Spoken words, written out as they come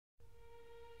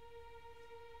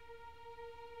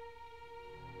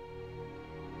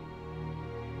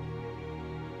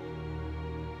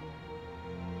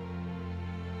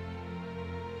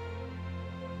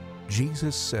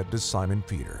Jesus said to Simon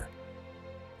Peter,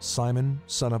 "Simon,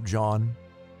 son of John,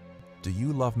 do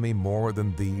you love me more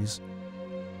than these?"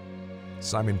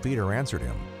 Simon Peter answered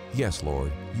him, "Yes,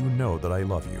 Lord, you know that I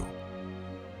love you."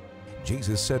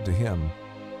 Jesus said to him,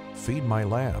 "Feed my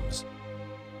lambs,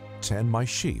 tend my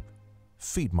sheep,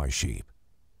 feed my sheep."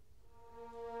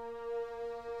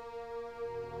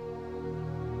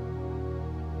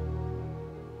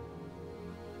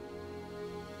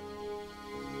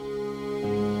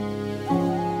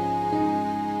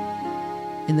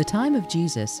 In the time of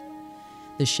Jesus,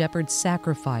 the shepherds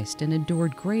sacrificed and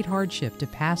endured great hardship to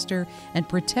pastor and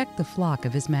protect the flock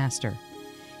of his master.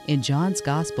 In John's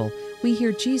Gospel, we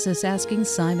hear Jesus asking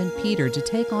Simon Peter to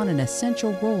take on an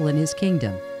essential role in his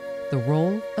kingdom, the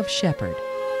role of shepherd.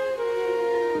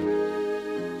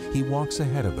 He walks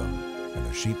ahead of them, and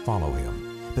the sheep follow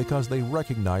him because they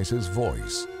recognize his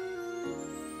voice.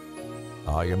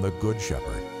 "I am the good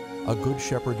shepherd. A good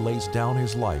shepherd lays down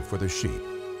his life for the sheep."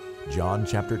 John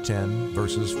chapter 10,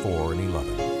 verses 4 and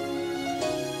 11.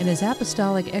 In his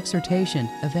apostolic exhortation,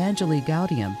 Evangelii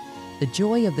Gaudium, the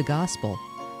joy of the gospel,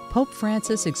 Pope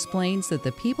Francis explains that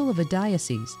the people of a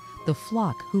diocese, the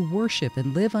flock who worship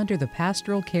and live under the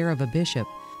pastoral care of a bishop,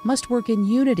 must work in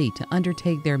unity to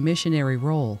undertake their missionary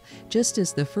role, just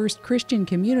as the first Christian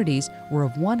communities were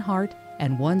of one heart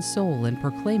and one soul in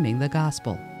proclaiming the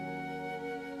gospel.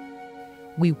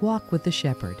 We walk with the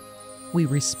shepherd. We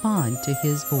respond to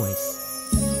his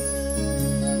voice.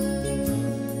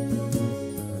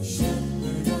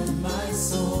 Shepherd of my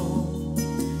soul,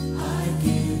 I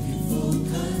give you full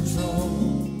control.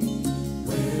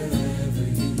 Wherever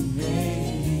you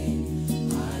may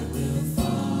lead, I will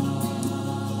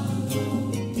follow.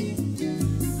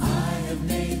 I have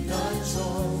made the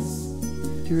choice.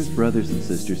 Dearest brothers and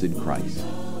sisters in Christ,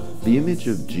 the image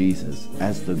of Jesus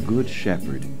as the Good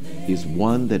Shepherd is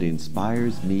one that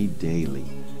inspires me daily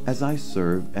as I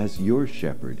serve as your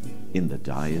shepherd in the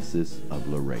Diocese of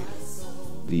Laredo.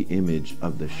 The image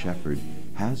of the shepherd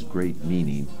has great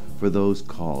meaning for those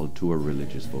called to a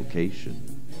religious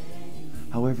vocation.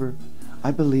 However,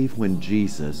 I believe when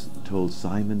Jesus told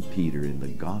Simon Peter in the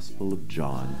Gospel of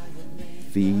John,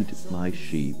 "Feed my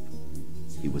sheep,"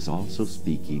 he was also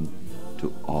speaking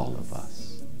to all of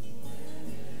us.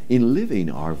 In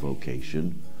living our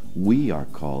vocation, we are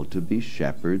called to be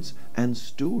shepherds and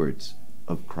stewards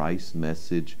of Christ's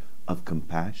message of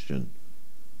compassion,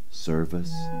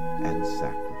 service, and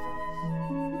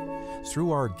sacrifice.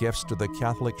 Through our gifts to the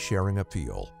Catholic Sharing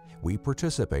Appeal, we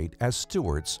participate as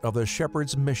stewards of the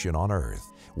shepherd's mission on earth.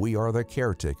 We are the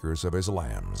caretakers of his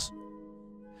lambs.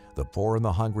 The poor and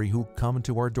the hungry who come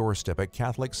to our doorstep at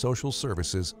Catholic Social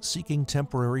Services seeking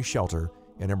temporary shelter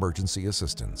and emergency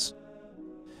assistance.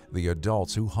 The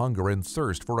adults who hunger and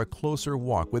thirst for a closer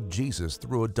walk with Jesus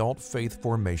through adult faith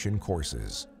formation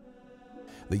courses.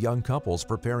 The young couples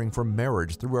preparing for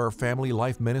marriage through our family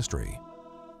life ministry.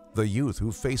 The youth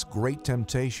who face great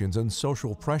temptations and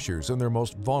social pressures in their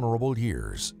most vulnerable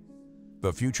years.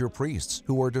 The future priests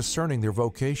who are discerning their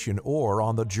vocation or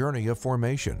on the journey of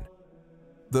formation.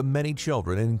 The many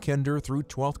children in kinder through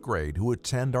 12th grade who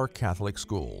attend our Catholic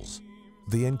schools.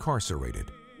 The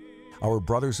incarcerated. Our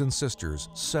brothers and sisters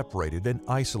separated and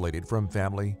isolated from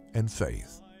family and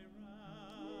faith.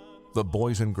 The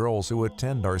boys and girls who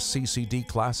attend our CCD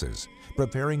classes,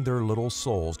 preparing their little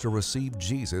souls to receive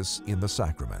Jesus in the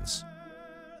sacraments.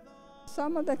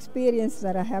 Some of the experience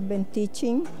that I have been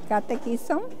teaching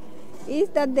catechism is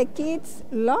that the kids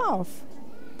love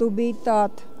to be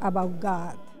taught about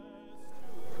God.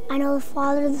 I know the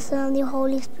Father, the Son, and the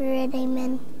Holy Spirit.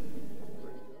 Amen.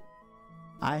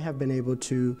 I have been able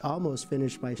to almost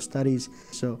finish my studies,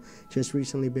 so just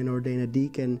recently been ordained a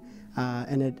deacon,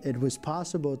 and it was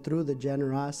possible through the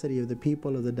generosity of the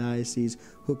people of the diocese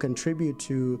who contribute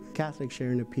to Catholic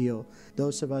Sharing Appeal.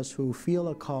 Those of us who feel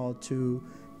a call to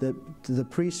the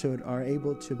priesthood are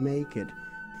able to make it.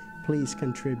 Please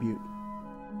contribute.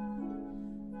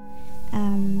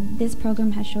 This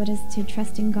program has showed us to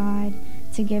trust in God,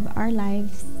 to give our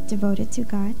lives devoted to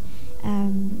God.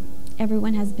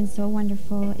 Everyone has been so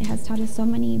wonderful. It has taught us so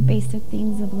many basic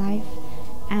things of life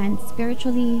and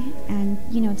spiritually, and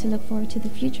to look forward to the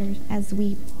future as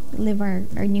we live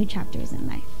our new chapters in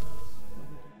life.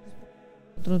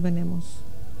 Nosotros venimos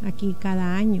aquí cada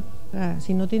año.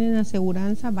 Si no tienen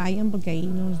aseguranza, vayan porque ahí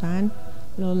nos dan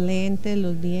los lentes,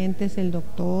 los dientes, el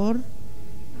doctor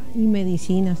y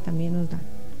medicinas también nos dan.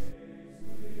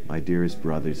 My dearest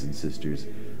brothers and sisters,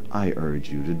 I urge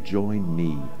you to join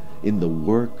me in the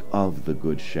work of the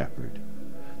Good Shepherd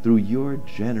through your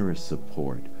generous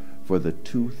support for the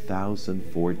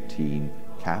 2014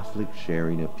 Catholic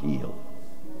Sharing Appeal.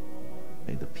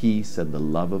 May the peace and the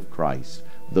love of Christ,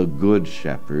 the Good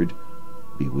Shepherd,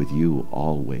 be with you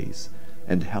always,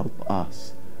 and help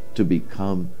us to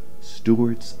become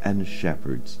stewards and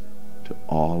shepherds to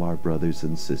all our brothers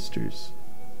and sisters.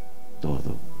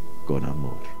 Todo con amor.